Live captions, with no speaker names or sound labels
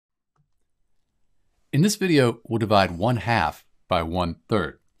In this video, we'll divide 1/2 by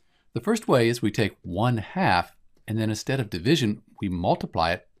 1/3. The first way is we take 1/2 and then instead of division, we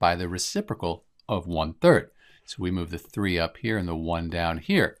multiply it by the reciprocal of 1/3. So we move the 3 up here and the 1 down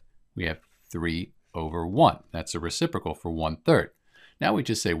here. We have 3 over 1. That's a reciprocal for 1/3. Now we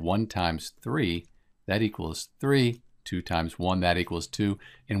just say 1 times 3, that equals 3. 2 times 1, that equals 2.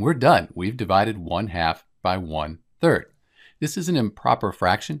 And we're done. We've divided 1/2 by 1/3. This is an improper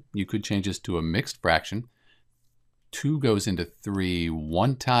fraction. You could change this to a mixed fraction. 2 goes into 3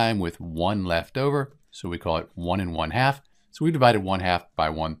 one time with 1 left over, so we call it 1 1/2. So we divided 1/2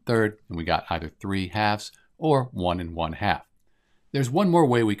 by 1/3, and we got either 3/2 or 1 1/2. There's one more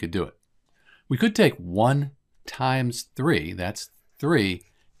way we could do it. We could take 1 times 3, that's 3,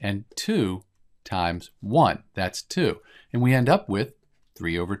 and 2 times 1, that's 2. And we end up with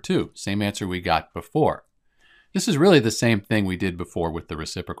 3 over 2, same answer we got before. This is really the same thing we did before with the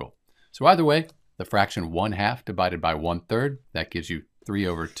reciprocal. So either way, the fraction 1/2 divided by 1/3, that gives you 3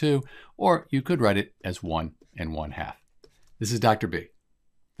 over 2, or you could write it as 1 1/2. This is Dr. B.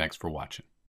 Thanks for watching.